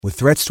With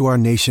threats to our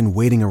nation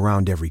waiting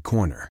around every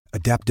corner,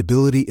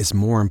 adaptability is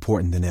more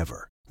important than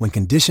ever. When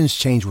conditions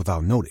change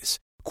without notice,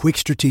 quick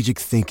strategic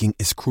thinking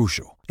is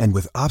crucial. And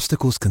with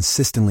obstacles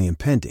consistently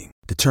impending,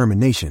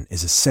 determination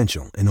is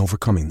essential in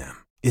overcoming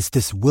them. It's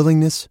this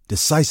willingness,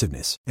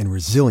 decisiveness, and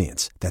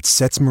resilience that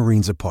sets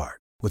Marines apart.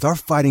 With our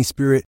fighting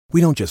spirit, we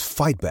don't just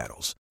fight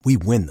battles, we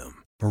win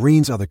them.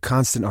 Marines are the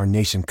constant our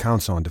nation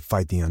counts on to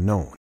fight the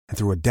unknown. And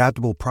through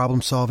adaptable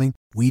problem solving,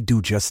 we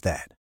do just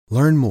that.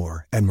 Learn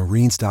more at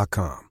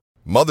marines.com.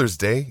 Mother's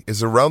Day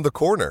is around the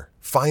corner.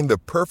 Find the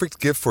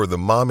perfect gift for the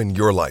mom in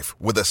your life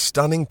with a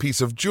stunning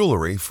piece of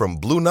jewelry from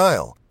Blue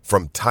Nile.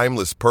 From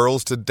timeless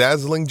pearls to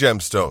dazzling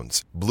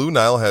gemstones, Blue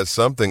Nile has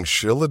something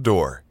she'll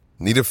adore.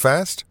 Need it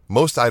fast?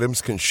 Most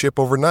items can ship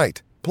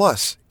overnight.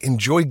 Plus,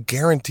 enjoy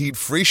guaranteed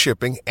free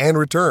shipping and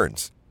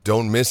returns.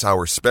 Don't miss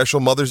our special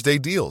Mother's Day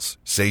deals.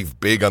 Save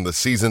big on the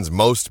season's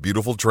most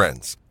beautiful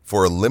trends.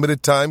 For a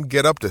limited time,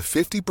 get up to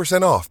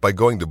 50% off by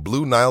going to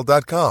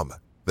BlueNile.com.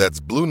 That's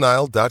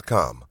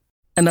BlueNile.com.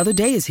 Another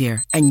day is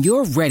here, and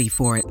you're ready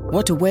for it.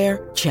 What to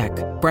wear? Check.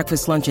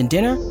 Breakfast, lunch, and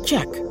dinner?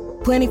 Check.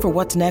 Planning for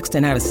what's next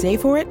and how to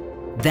save for it?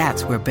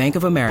 That's where Bank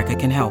of America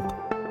can help.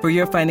 For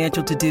your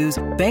financial to-dos,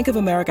 Bank of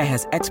America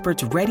has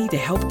experts ready to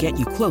help get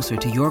you closer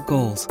to your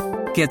goals.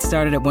 Get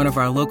started at one of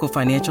our local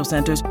financial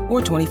centers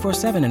or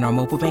 24/7 in our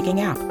mobile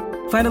banking app.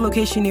 Find a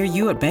location near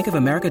you at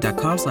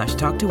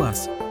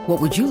bankofamerica.com/talktous. What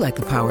would you like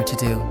the power to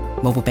do?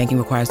 Mobile banking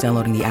requires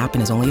downloading the app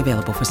and is only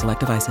available for select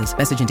devices.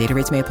 Message and data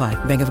rates may apply.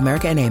 Bank of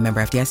America N.A.,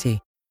 member FDIC.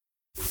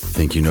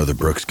 Think you know the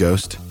Brooks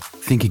Ghost?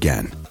 Think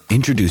again.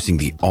 Introducing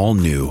the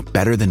all-new,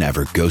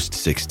 better-than-ever Ghost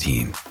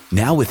 16.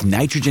 Now with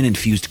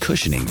nitrogen-infused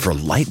cushioning for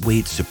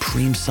lightweight,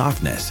 supreme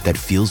softness that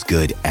feels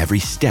good every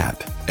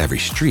step, every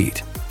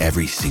street,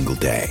 every single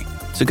day.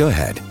 So go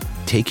ahead,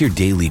 take your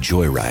daily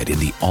joyride in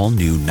the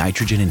all-new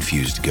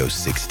nitrogen-infused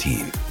Ghost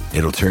 16.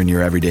 It'll turn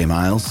your everyday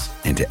miles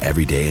into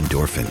everyday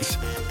endorphins.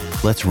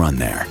 Let's run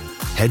there.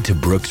 Head to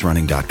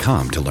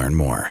brooksrunning.com to learn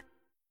more.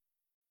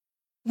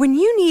 When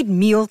you need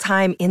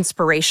mealtime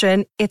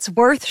inspiration, it's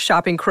worth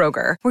shopping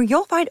Kroger, where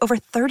you'll find over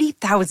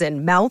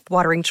 30,000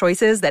 mouth-watering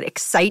choices that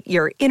excite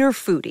your inner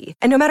foodie.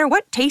 And no matter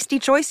what tasty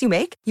choice you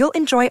make, you'll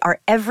enjoy our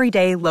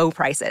everyday low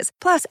prices,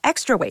 plus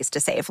extra ways to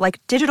save,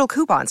 like digital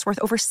coupons worth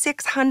over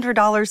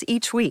 $600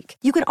 each week.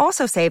 You can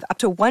also save up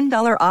to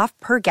 $1 off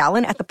per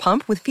gallon at the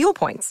pump with fuel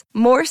points.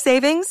 More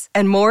savings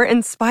and more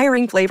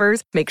inspiring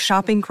flavors make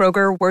shopping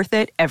Kroger worth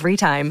it every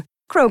time.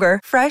 Kroger,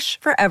 fresh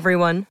for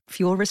everyone.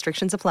 Fuel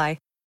restrictions apply.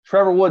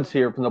 Trevor Woods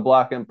here from the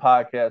Block M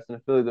Podcast and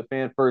affiliate of the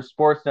Fan First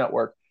Sports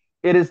Network.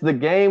 It is the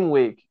game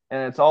week,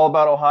 and it's all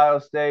about Ohio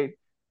State.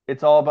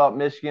 It's all about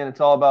Michigan.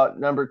 It's all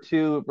about number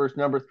 2 versus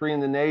number 3 in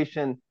the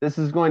nation. This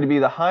is going to be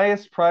the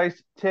highest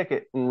priced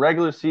ticket in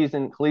regular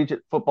season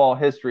collegiate football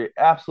history.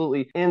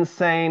 Absolutely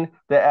insane,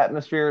 the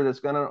atmosphere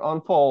that's going to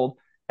unfold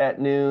at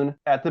noon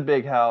at the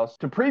Big House.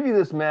 To preview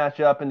this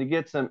matchup and to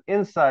get some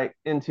insight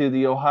into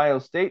the Ohio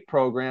State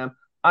program,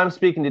 I'm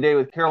speaking today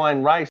with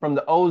Caroline Rice from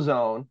the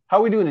Ozone. How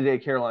are we doing today,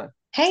 Caroline?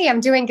 Hey,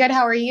 I'm doing good.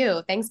 How are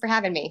you? Thanks for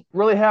having me.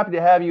 Really happy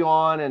to have you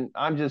on, and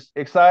I'm just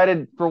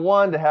excited, for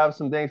one, to have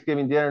some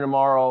Thanksgiving dinner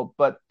tomorrow,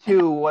 but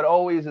two, what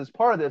always is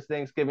part of this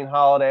Thanksgiving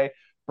holiday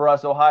for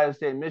us Ohio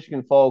State and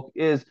Michigan folk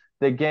is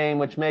the game,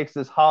 which makes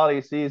this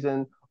holiday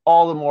season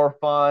all the more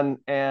fun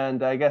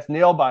and I guess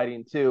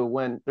nail-biting too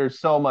when there's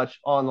so much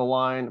on the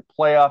line,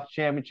 playoff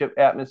championship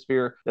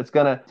atmosphere that's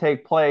going to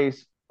take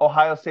place.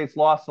 Ohio State's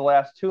lost the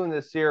last 2 in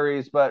this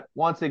series, but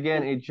once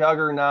again, a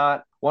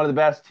juggernaut, one of the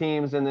best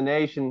teams in the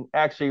nation,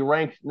 actually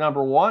ranked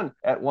number 1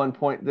 at one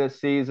point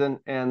this season.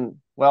 And,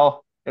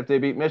 well, if they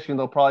beat Michigan,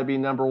 they'll probably be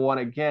number 1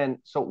 again.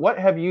 So what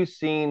have you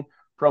seen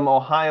from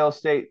Ohio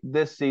State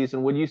this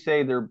season? Would you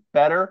say they're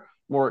better,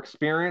 more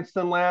experienced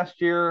than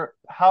last year?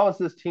 How is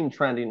this team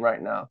trending right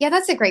now? Yeah,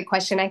 that's a great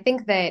question. I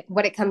think that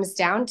what it comes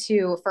down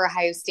to for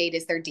Ohio State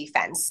is their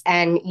defense.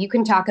 And you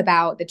can talk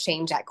about the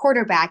change at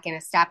quarterback and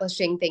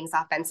establishing things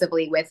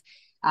offensively with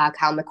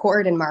Kyle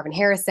McCord and Marvin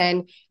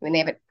Harrison. I mean, they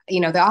have,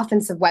 the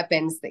offensive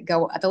weapons that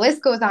go, the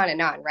list goes on,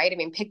 right? I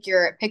mean, pick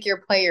your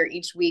player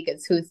each week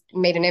as who's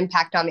made an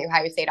impact on the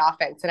Ohio State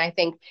offense. And I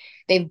think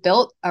they've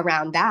built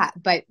around that.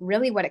 But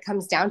really what it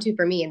comes down to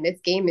for me in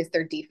this game is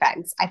their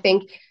defense. I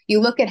think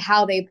you look at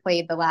how they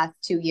played the last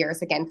 2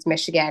 years against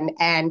Michigan,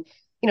 and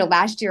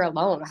last year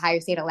alone, Ohio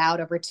State allowed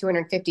over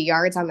 250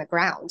 yards on the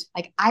ground.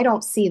 Like, I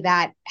don't see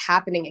that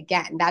happening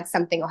again. That's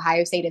something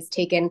Ohio State has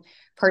taken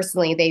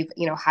personally. They've,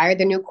 hired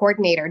the new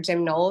coordinator,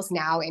 Jim Knowles,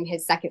 now in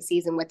his second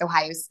season with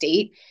Ohio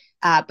State.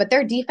 But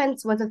their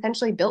defense was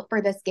essentially built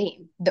for this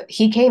game.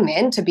 He came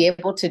in to be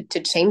able to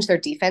change their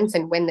defense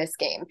and win this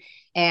game.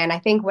 And I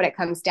think what it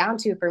comes down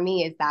to for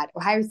me is that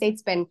Ohio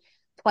State's been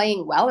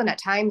playing well, and at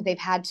times they've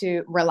had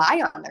to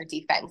rely on their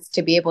defense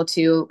to be able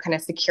to kind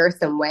of secure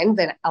some wins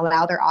and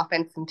allow their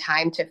offense some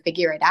time to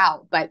figure it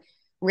out. But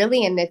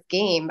really in this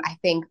game, I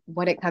think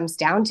what it comes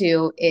down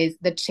to is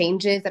the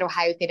changes that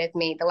Ohio State has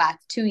made the last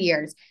 2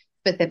 years,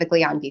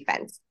 specifically on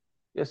defense.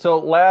 Yeah, so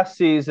last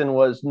season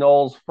was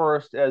Knowles'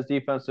 first as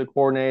defensive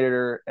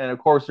coordinator. And of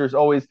course, there's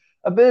always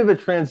a bit of a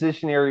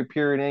transitionary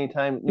period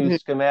anytime new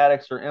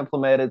schematics are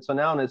implemented. So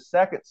now in his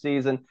second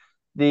season,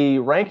 the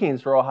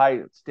rankings for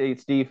Ohio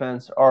State's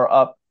defense are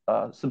up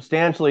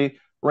substantially,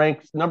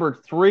 ranked number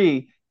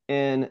 3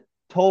 in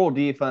total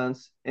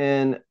defense.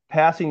 In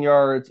passing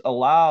yards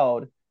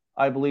allowed,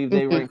 I believe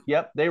they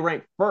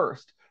rank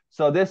first.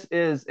 So this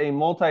is a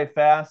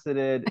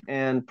multifaceted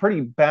and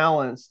pretty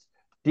balanced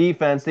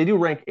defense. They do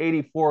rank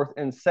 84th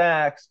in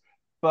sacks.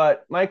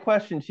 But my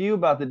question to you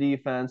about the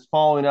defense,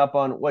 following up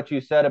on what you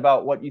said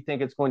about what you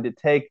think it's going to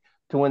take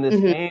to win this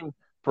game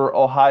for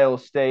Ohio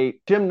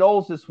State, Jim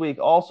Knowles this week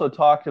also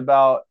talked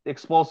about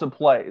explosive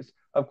plays.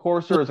 Of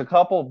course, there was a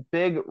couple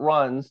big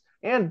runs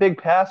and big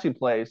passing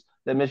plays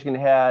that Michigan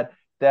had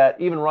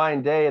that even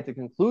Ryan Day at the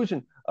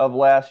conclusion of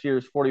last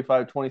year's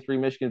 45-23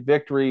 Michigan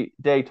victory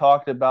day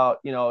talked about,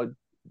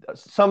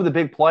 some of the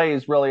big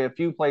plays, really a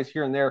few plays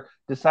here and there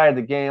decided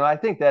the game. I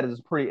think that is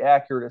a pretty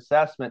accurate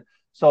assessment.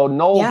 So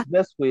Knowles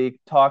this week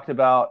talked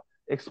about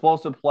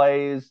explosive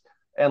plays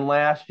and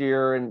last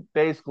year, and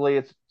basically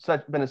it's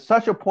been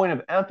such a point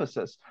of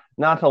emphasis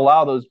not to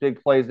allow those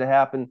big plays to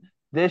happen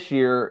this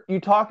year. You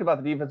talked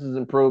about the defense's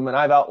improvement.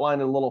 I've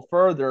outlined it a little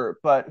further,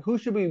 but who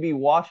should we be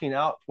watching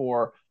out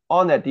for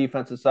on that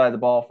defensive side of the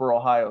ball for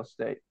Ohio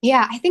State?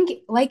 Yeah, I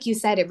think, like you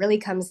said, it really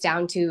comes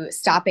down to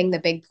stopping the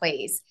big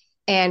plays.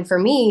 And for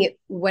me,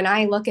 when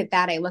I look at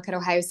that, I look at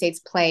Ohio State's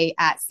play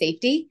at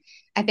safety.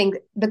 I think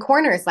the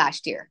corners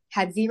last year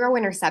had 0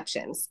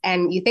 interceptions.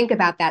 And you think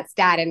about that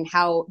stat and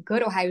how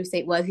good Ohio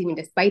State was even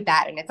despite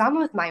that. And it's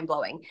almost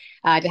mind-blowing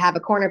to have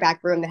a cornerback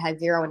room that has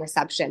 0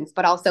 interceptions.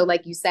 But also,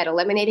 like you said,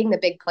 eliminating the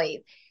big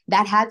plays.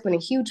 That has been a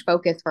huge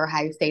focus for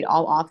Ohio State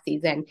all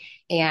offseason.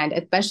 And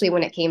especially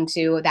when it came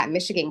to that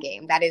Michigan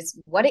game, that is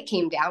what it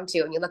came down to.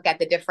 And you look at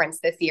the difference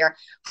this year,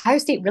 Ohio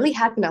State really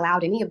hasn't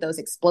allowed any of those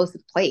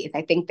explosive plays.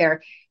 I think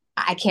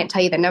I can't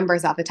tell you the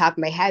numbers off the top of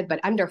my head, but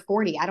over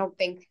 40, I don't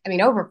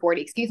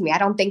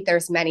think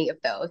there's many of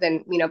those.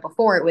 And,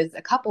 before it was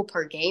a couple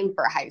per game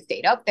for Ohio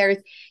State. There's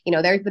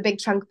the big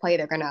chunk play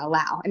they're going to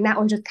allow. And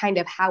that was just kind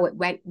of how it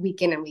went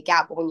week in and week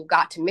out. But when you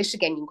got to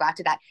Michigan, you got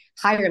to that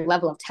higher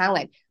level of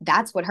talent.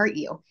 That's what hurt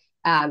you.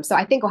 So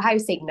I think Ohio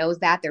State knows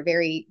that. They're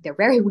very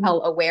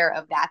well aware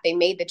of that. They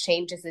made the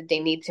changes that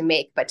they need to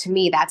make. But to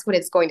me, that's what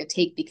it's going to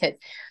take, because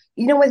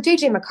with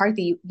J.J.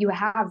 McCarthy, you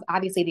have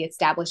obviously the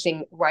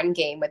establishing run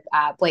game with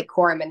Blake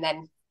Corum,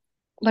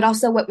 but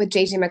also what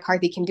J.J.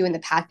 McCarthy can do in the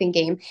passing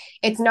game.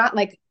 It's not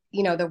like,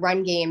 the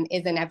run game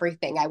isn't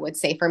everything, I would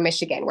say, for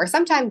Michigan, where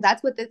sometimes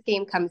that's what this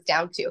game comes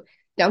down to.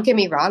 Don't get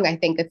me wrong. I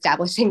think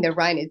establishing the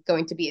run is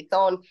going to be its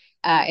own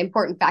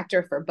important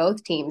factor for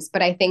both teams.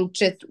 But I think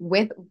just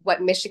with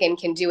what Michigan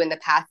can do in the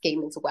pass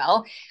game as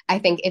well, I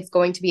think it's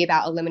going to be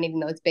about eliminating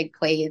those big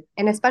plays,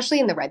 and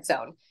especially in the red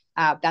zone.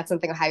 That's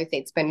something Ohio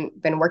State's been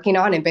working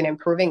on and been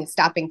improving, is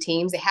stopping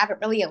teams. They haven't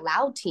really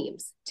allowed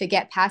teams to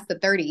get past the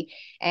 30.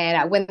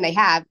 And when they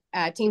have,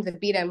 teams have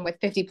beat them with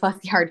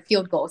 50-plus yard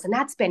field goals. And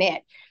that's been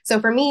it.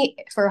 So for me,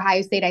 for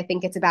Ohio State, I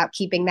think it's about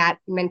keeping that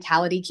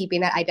mentality,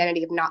 keeping that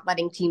identity of not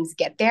letting teams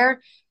get there.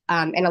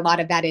 And a lot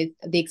of that is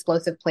the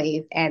explosive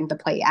plays and the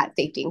play at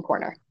safety and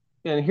corner.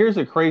 And here's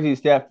a crazy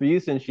stat for you,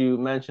 since you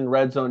mentioned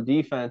red zone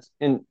defense.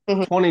 In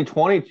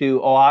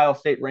 2022, Ohio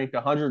State ranked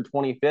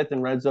 125th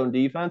in red zone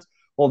defense.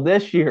 Well,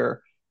 this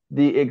year,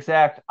 the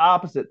exact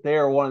opposite. They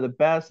are one of the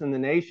best in the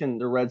nation,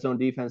 the red zone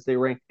defense. They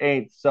ranked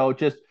 8th. So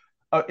just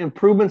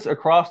improvements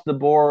across the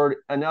board.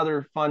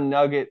 Another fun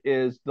nugget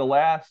is the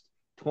last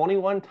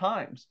 21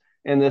 times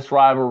in this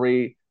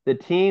rivalry, the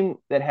team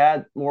that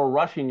had more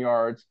rushing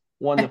yards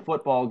won the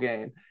football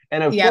game.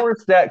 And of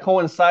course, that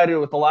coincided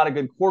with a lot of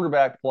good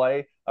quarterback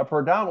play,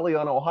 predominantly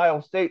on Ohio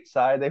State's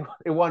side.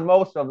 They won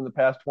most of them the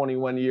past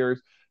 21 years.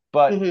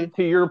 But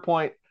to your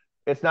point,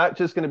 it's not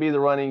just going to be the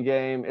running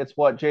game. It's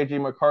what J.J.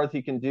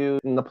 McCarthy can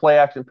do in the play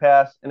action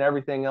pass and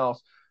everything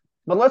else.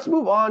 But let's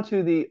move on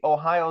to the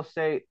Ohio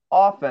State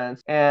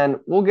offense, and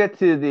we'll get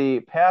to the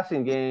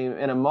passing game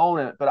in a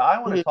moment. But I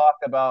want to talk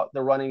about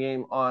the running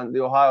game on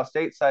the Ohio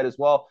State side as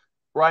well.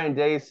 Ryan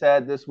Day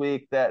said this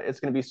week that it's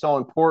going to be so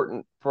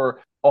important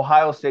for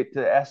Ohio State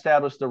to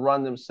establish the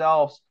run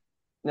themselves.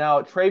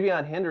 Now,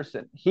 TreVeyon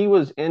Henderson, he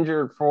was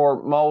injured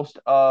for most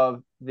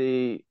of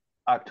the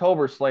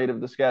October slate of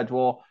the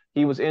schedule.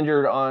 He was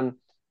injured on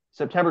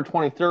September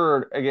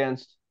 23rd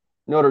against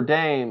Notre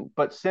Dame.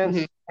 But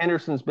since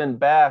Henderson's been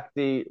back,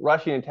 the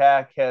rushing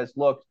attack has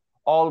looked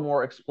all the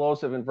more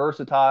explosive and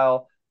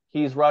versatile.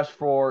 He's rushed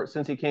for,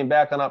 since he came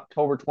back on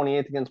October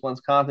 28th against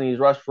Wisconsin, he's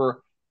rushed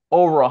for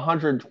over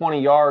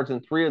 120 yards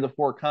in 3 of the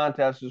 4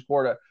 contests. He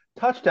scored a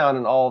touchdown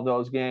in all of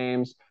those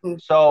games.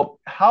 So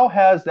how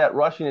has that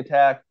rushing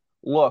attack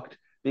looked?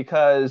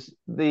 Because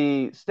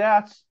the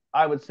stats,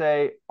 I would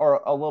say,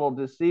 are a little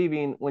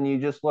deceiving when you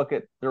just look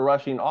at the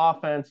rushing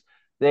offense.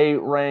 They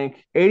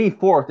rank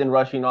 84th in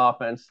rushing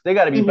offense. They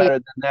got to be better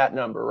than that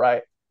number,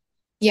 right?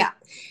 Yeah.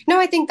 No,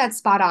 I think that's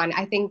spot on.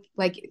 I think,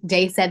 like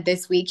Day said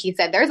this week, he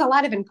said there's a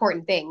lot of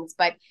important things,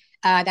 but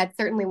That's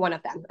certainly one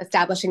of them,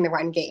 establishing the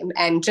run game.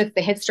 And just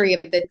the history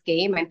of this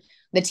game, and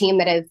the team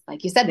that is,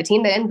 like you said, the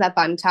team that ends up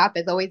on top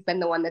has always been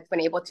the one that's been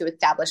able to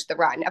establish the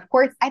run. Of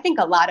course, I think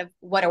a lot of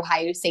what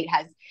Ohio State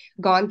has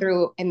gone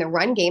through in the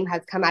run game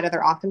has come out of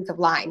their offensive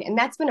line. And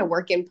that's been a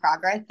work in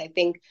progress. I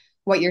think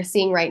what you're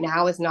seeing right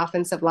now is an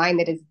offensive line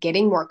that is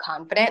getting more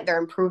confident. They're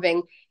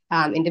improving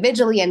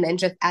individually and then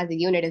just as a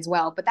unit as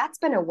well. But that's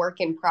been a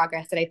work in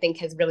progress that I think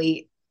has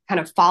really kind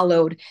of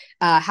followed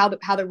how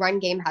the run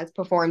game has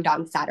performed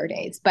on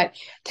Saturdays. But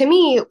to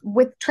me,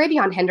 with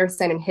TreVeyon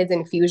Henderson and his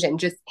infusion,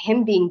 just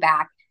him being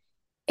back,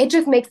 it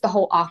just makes the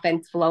whole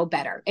offense flow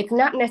better. It's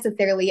not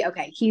necessarily,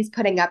 okay, he's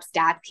putting up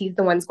stats, he's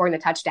the one scoring the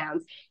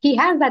touchdowns. He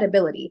has that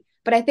ability.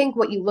 But I think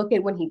what you look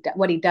at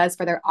what he does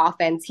for their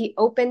offense, he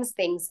opens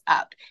things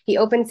up. He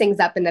opens things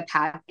up in the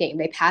pass game.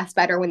 They pass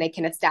better when they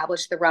can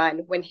establish the run,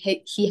 when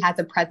he has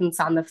a presence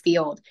on the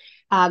field.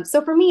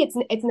 So for me,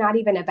 it's not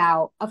even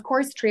about, of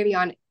course,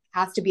 TreVeyon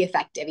has to be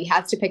effective. He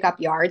has to pick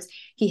up yards.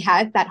 He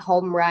has that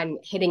home run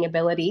hitting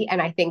ability.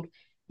 And I think,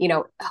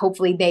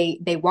 hopefully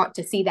they want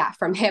to see that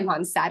from him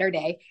on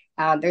Saturday.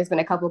 There's been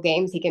a couple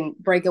games he can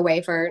break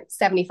away for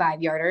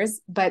 75-yarders,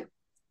 but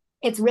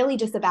it's really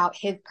just about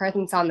his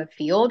presence on the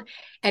field.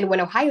 And when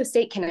Ohio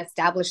State can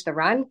establish the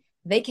run,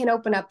 they can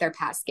open up their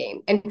pass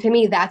game. And to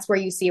me, that's where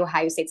you see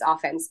Ohio State's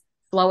offense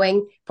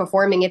flowing,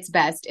 performing its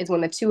best, is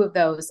when the two of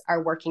those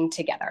are working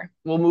together.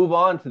 We'll move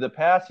on to the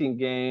passing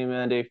game,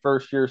 and a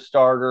first-year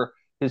starter,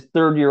 his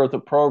third year with the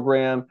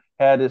program,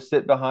 had to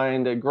sit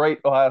behind a great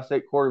Ohio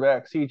State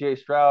quarterback, C.J.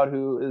 Stroud,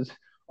 who is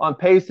on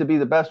pace to be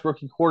the best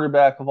rookie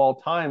quarterback of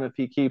all time if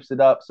he keeps it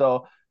up.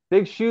 So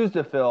big shoes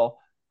to fill.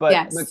 But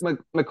yes.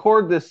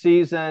 McCord this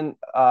season,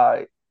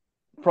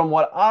 from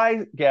what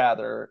I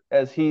gather,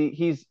 as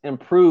he's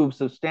improved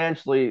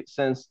substantially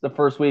since the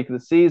first week of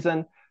the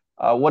season.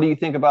 What do you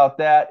think about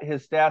that?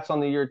 His stats on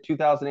the year: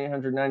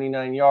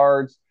 2,899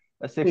 yards,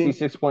 a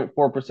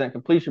 66.4%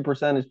 completion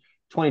percentage,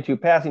 22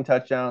 passing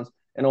touchdowns,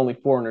 and only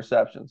 4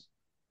 interceptions.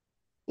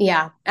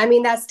 Yeah, I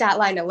mean, that stat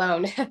line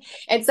alone,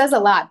 it says a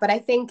lot. But I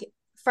think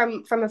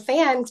from a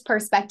fan's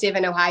perspective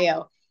in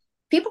Ohio,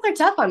 people are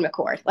tough on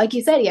McCord. Like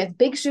you said, he has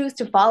big shoes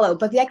to follow,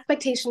 but the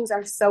expectations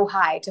are so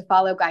high to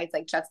follow guys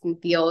like Justin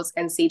Fields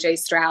and CJ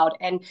Stroud.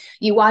 And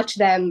you watch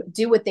them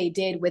do what they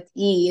did with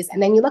ease.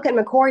 And then you look at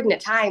McCord, and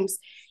at times,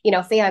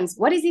 fans,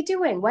 what is he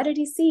doing? What did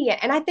he see?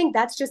 And I think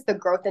that's just the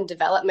growth and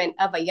development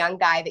of a young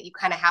guy that you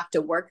kind of have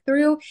to work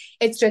through.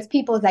 It's just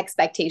people's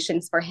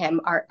expectations for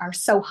him are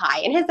so high,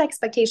 and his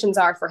expectations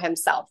are for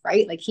himself,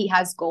 right? Like, he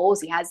has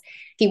goals.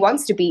 He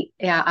wants to beat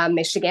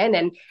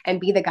Michigan and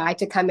be the guy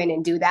to come in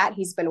and do that.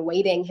 He's been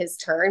waiting his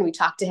turn. We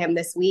talked to him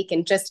this week,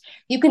 and just,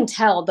 you can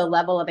tell the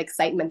level of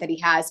excitement that he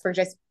has for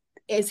just,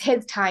 is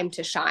his time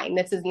to shine.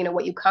 This is,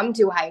 what you come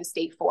to Ohio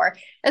State for,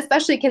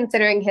 especially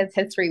considering his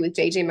history with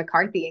JJ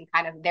McCarthy and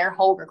kind of their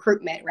whole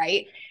recruitment,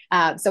 right?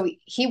 So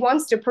he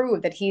wants to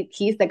prove that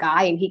he's the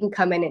guy and he can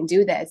come in and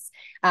do this.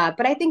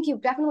 But I think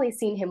you've definitely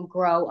seen him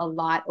grow a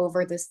lot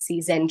over the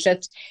season,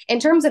 just in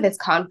terms of his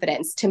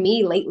confidence. To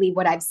me, lately,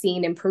 what I've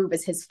seen improve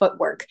is his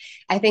footwork.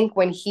 I think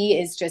when he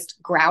is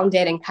just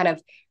grounded and kind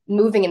of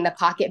moving in the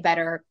pocket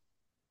better,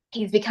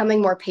 he's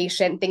becoming more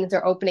patient. Things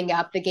are opening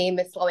up. The game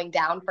is slowing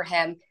down for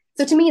him.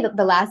 So to me,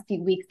 the last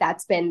few weeks,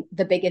 that's been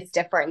the biggest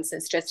difference,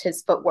 is just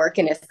his footwork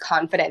and his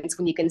confidence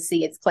when you can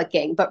see it's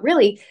clicking. But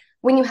really,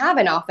 when you have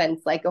an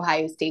offense like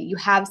Ohio State, you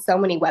have so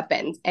many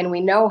weapons. And we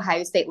know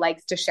Ohio State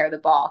likes to share the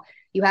ball.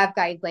 You have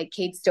guys like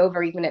Cade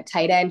Stover, even at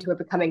tight end, who are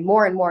becoming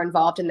more and more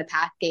involved in the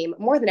pass game,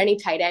 more than any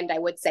tight end, I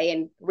would say,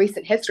 in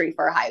recent history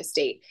for Ohio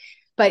State.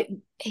 But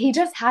he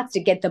just has to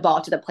get the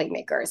ball to the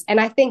playmakers. And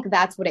I think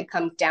that's what it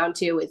comes down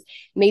to, is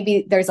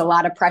maybe there's a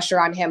lot of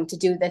pressure on him to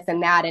do this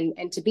and that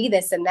and to be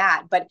this and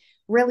that. But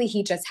really,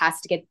 he just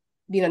has to get,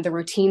 the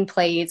routine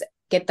plays,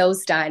 get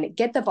those done,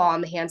 get the ball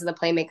in the hands of the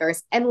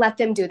playmakers, and let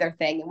them do their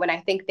thing. And when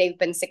I think they've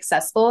been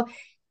successful,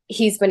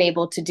 he's been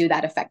able to do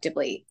that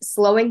effectively,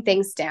 slowing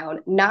things down,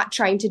 not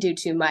trying to do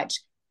too much,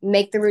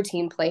 make the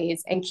routine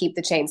plays, and keep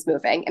the chains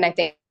moving. And I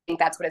think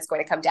that's what it's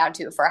going to come down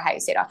to for Ohio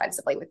State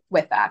offensively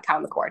with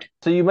Kyle McCord.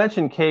 So you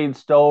mentioned Cade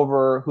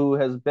Stover, who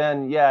has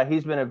been,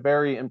 he's been a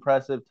very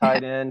impressive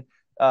tight end,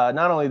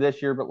 not only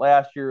this year, but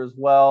last year as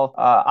well.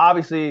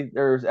 Obviously,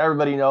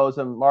 everybody knows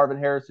him, Marvin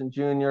Harrison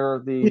Jr.,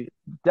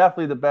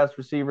 definitely the best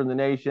receiver in the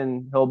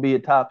nation. He'll be a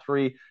top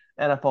 3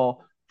 NFL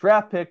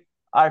draft pick,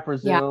 I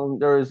presume. Yeah.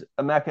 There's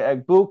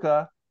Emeka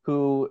Egbuka,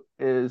 who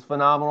is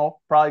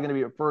phenomenal, probably going to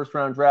be a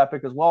first-round draft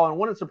pick as well. And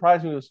wouldn't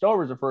surprise me if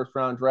Stover's a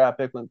first-round draft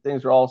pick when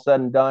things are all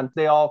said and done.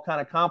 They all kind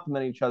of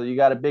complement each other. You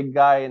got a big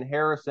guy in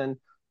Harrison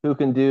who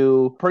can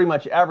do pretty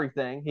much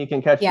everything. He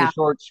can catch the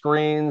short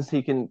screens.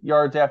 He can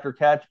yards after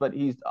catch, but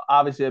he's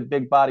obviously a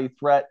big body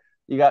threat.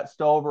 You got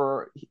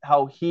Stover,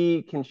 how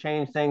he can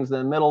change things in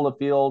the middle of the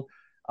field.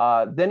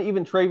 Then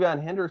even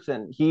TreVeyon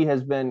Henderson, he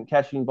has been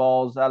catching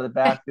balls out of the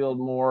backfield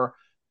more.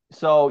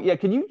 So,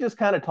 can you just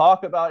kind of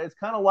talk about, it's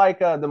kind of like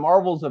the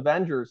Marvel's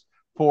Avengers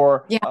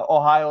for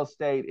Ohio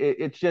State.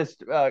 It's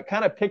just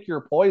kind of pick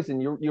your poison.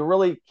 You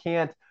really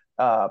can't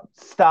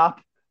stop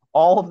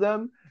all of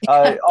them.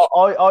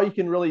 all you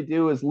can really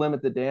do is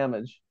limit the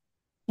damage.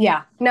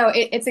 Yeah, no,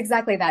 it's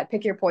exactly that.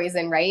 Pick your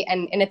poison, right?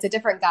 And it's a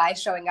different guy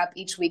showing up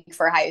each week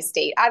for Ohio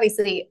State.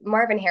 Obviously,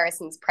 Marvin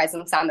Harrison's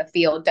presence on the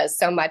field does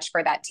so much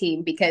for that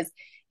team because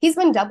he's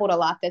been doubled a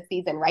lot this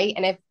season, right?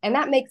 And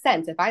that makes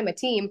sense. If I'm a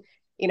team,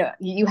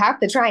 you have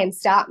to try and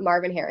stop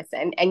Marvin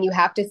Harrison, and you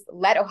have to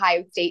let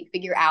Ohio State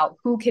figure out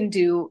who can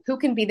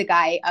be the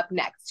guy up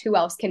next, who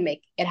else can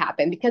make it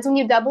happen. Because when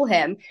you double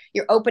him,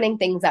 you're opening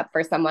things up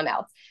for someone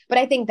else. But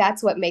I think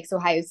that's what makes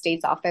Ohio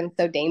State's offense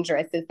so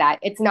dangerous, is that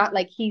it's not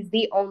like he's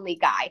the only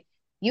guy.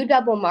 You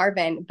double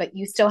Marvin, but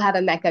you still have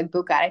Emeka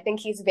Egbuka. I think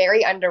he's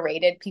very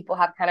underrated. People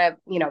have kind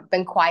of,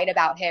 been quiet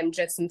about him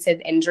just since his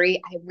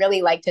injury. I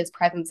really liked his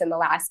presence in the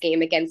last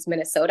game against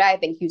Minnesota. I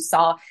think you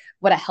saw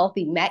what a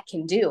healthy Met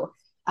can do.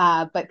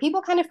 But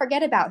people kind of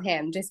forget about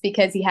him just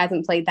because he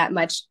hasn't played that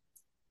much,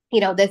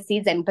 this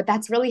season. But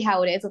that's really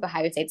how it is with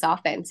Ohio State's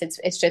offense.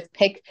 It's just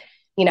pick,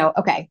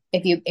 okay,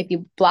 if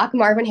you block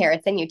Marvin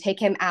Harrison, you take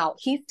him out,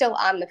 he's still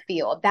on the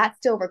field. That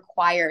still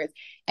requires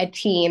a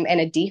team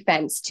and a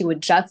defense to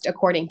adjust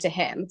according to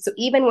him. So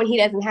even when he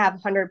doesn't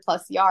have 100+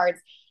 yards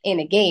in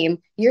a game,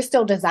 you're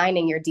still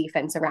designing your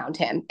defense around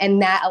him.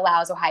 And that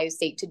allows Ohio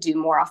State to do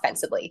more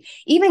offensively.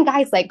 Even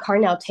guys like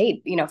Carnell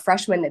Tate,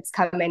 freshman that's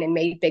come in and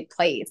made big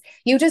plays,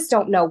 you just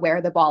don't know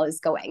where the ball is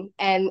going.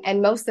 And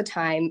most of the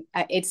time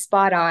it's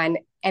spot on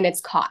and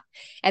it's caught.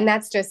 And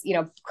that's just,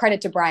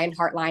 credit to Brian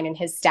Hartline and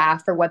his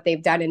staff for what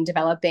they've done in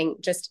developing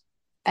just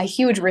a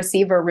huge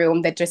receiver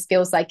room that just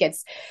feels like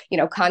it's,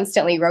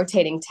 constantly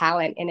rotating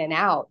talent in and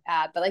out.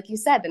 But like you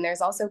said, then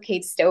there's also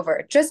Cade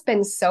Stover, just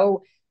been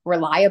so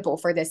reliable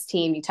for this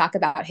team. You talk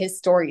about his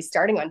story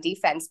starting on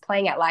defense,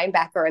 playing at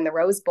linebacker in the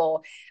Rose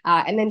Bowl,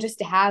 and then just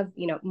to have,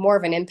 more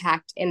of an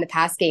impact in the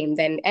pass game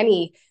than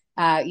any,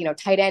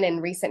 tight end in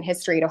recent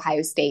history at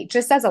Ohio State.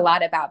 Just says a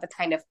lot about the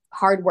kind of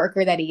hard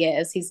worker that he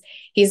is.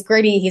 He's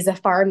gritty. He's a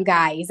farm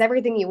guy. He's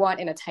everything you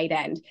want in a tight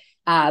end.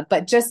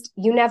 But just,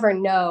 you never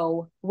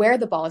know where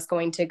the ball is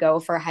going to go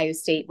for Ohio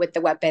State with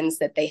the weapons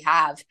that they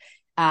have.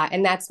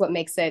 And that's what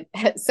makes it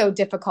so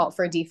difficult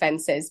for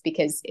defenses,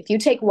 because if you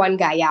take one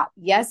guy out,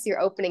 yes, you're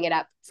opening it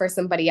up for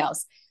somebody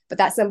else, but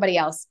that somebody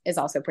else is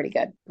also pretty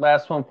good.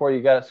 Last one for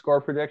you. Got a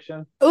score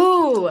prediction?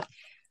 Ooh,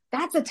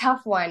 that's a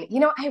tough one.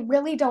 I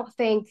really don't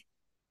think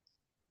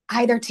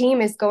either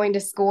team is going to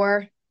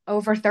score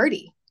over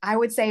 30. I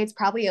would say it's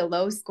probably a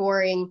low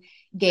scoring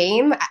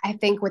game. I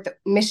think with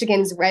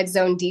Michigan's red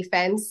zone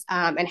defense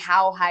and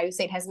how Ohio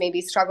State has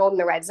maybe struggled in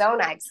the red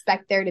zone, I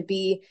expect there to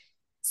be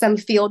some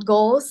field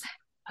goals.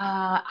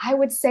 I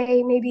would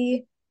say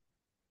maybe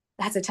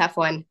that's a tough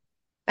one.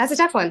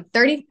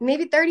 30,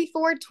 maybe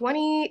 34,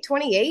 20,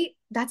 28.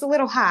 That's a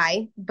little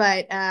high,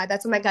 but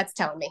that's what my gut's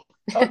telling me.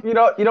 You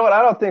know what?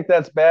 I don't think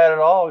that's bad at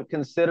all,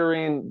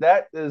 considering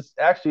that is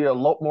actually a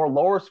more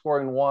lower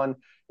scoring one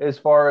as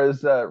far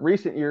as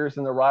recent years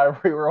in the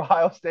rivalry, where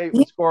Ohio State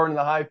was scoring in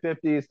the high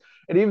 50s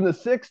and even the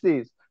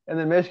 60s. And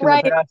then Michigan,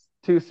 right, the past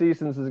two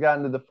seasons has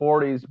gotten to the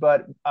 40s.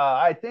 But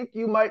I think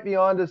you might be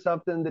onto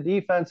something. The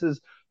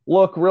defenses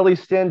look really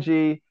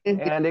stingy,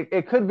 and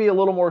it could be a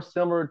little more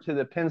similar to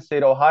the Penn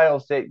State-Ohio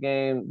State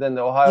game than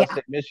the Ohio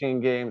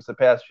State-Michigan games the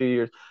past few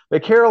years.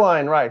 But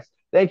Caroline Rice,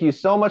 thank you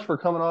so much for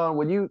coming on.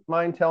 Would you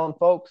mind telling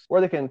folks where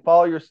they can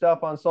follow your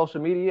stuff on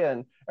social media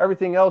and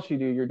everything else you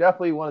do? You're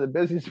definitely one of the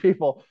busiest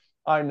people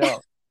I know.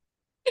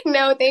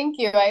 No, thank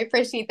you. I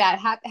appreciate that.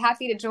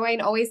 Happy to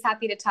join. Always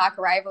happy to talk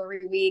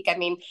rivalry week. I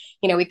mean,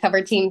 we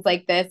cover teams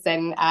like this,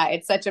 and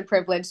it's such a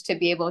privilege to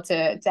be able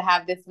to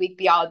have this week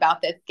be all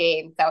about this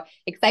game. So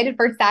excited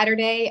for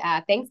Saturday.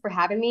 Thanks for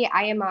having me.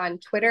 I am on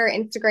Twitter,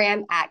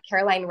 Instagram at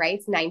Caroline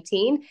Rice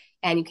 19,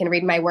 and you can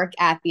read my work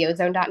at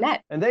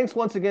theozone.net. And thanks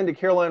once again to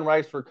Caroline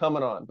Rice for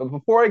coming on. But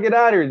before I get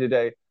out of here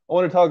today, I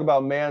want to talk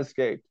about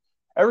Manscaped.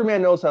 Every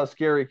man knows how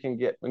scary it can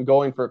get when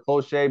going for a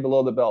close shave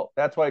below the belt.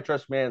 That's why I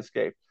trust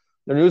Manscaped.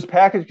 Their newest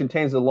package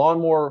contains the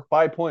Lawnmower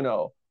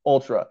 5.0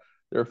 Ultra.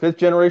 Their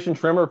 5th-generation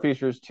trimmer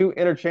features 2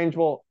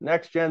 interchangeable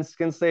next-gen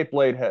skin-safe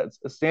blade heads,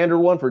 a standard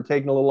one for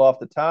taking a little off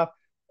the top,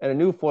 and a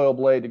new foil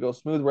blade to go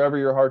smooth wherever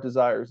your heart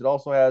desires. It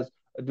also has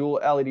a dual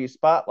LED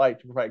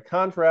spotlight to provide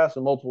contrast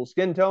in multiple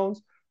skin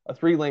tones, a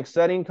 3-link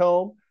setting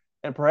comb,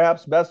 and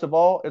perhaps best of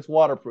all, it's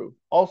waterproof.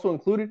 Also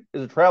included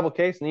is a travel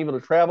case and even a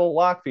travel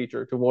lock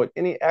feature to avoid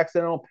any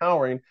accidental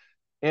powering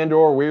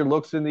and/or weird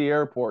looks in the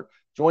airport.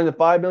 Join the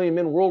 5 million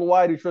men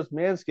worldwide who trust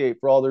Manscaped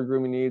for all their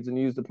grooming needs and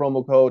use the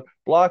promo code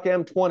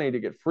BLOCKM20 to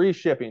get free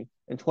shipping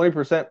and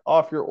 20%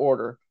 off your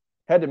order.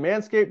 Head to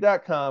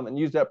manscaped.com and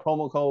use that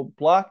promo code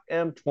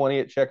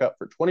BLOCKM20 at checkout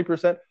for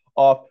 20%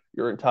 off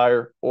your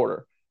entire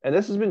order. And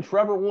this has been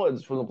Trevor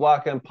Woods from the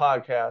Block M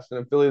Podcast, an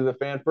affiliate of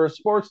the Fan First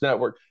Sports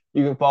Network.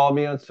 You can follow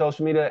me on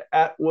social media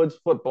at Woods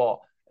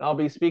Football. And I'll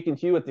be speaking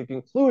to you at the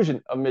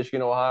conclusion of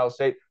Michigan-Ohio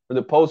State for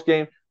the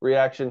post-game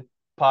reaction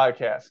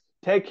podcast.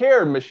 Take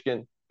care,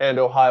 Michigan and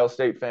Ohio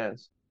State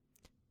fans.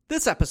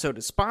 This episode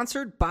is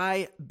sponsored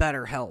by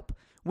BetterHelp.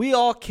 We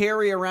all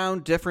carry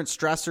around different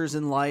stressors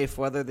in life,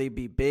 whether they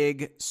be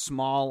big,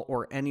 small,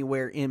 or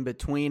anywhere in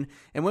between.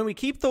 And when we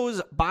keep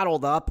those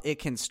bottled up, it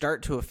can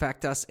start to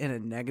affect us in a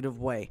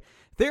negative way.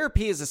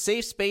 Therapy is a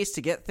safe space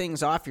to get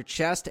things off your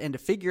chest and to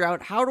figure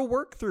out how to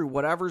work through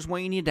whatever's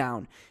weighing you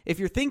down. If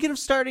you're thinking of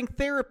starting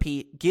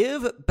therapy,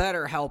 give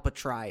BetterHelp a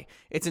try.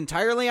 It's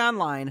entirely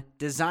online,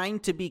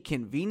 designed to be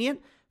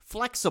convenient,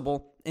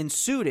 flexible, and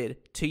suited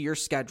to your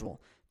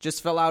schedule.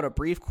 Just fill out a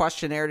brief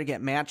questionnaire to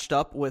get matched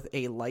up with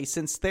a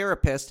licensed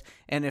therapist,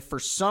 and if for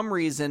some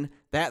reason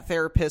that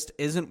therapist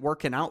isn't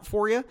working out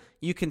for you,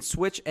 you can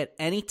switch at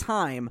any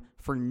time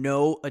for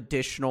no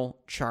additional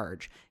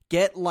charge.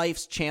 Get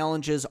life's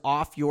challenges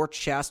off your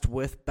chest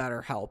with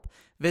BetterHelp.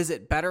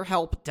 Visit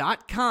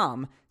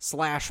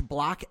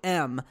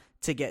BetterHelp.com/BlockM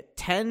to get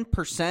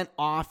 10%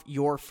 off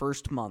your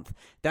first month.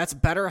 That's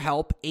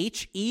BetterHelp,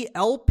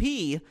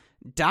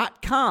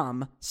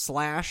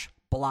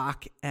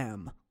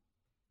 HELP.com/BlockM.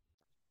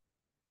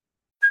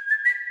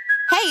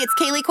 Hey, it's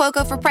Kaylee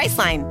Cuoco for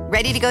Priceline.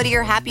 Ready to go to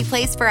your happy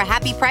place for a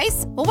happy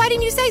price? Well, why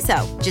didn't you say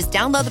so? Just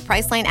download the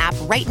Priceline app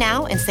right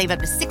now and save up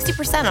to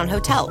 60% on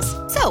hotels.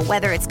 So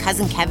whether it's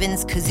Cousin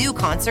Kevin's Kazoo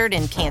Concert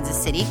in Kansas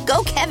City,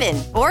 go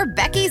Kevin, or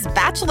Becky's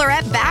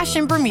Bachelorette Bash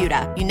in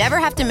Bermuda, you never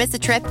have to miss a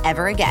trip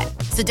ever again.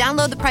 So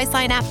download the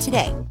Priceline app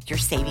today. Your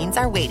savings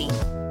are waiting.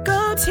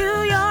 Go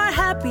to your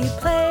happy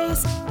place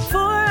for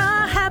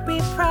a happy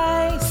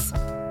price.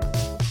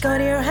 Go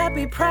to your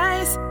happy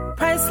price,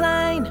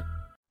 Priceline.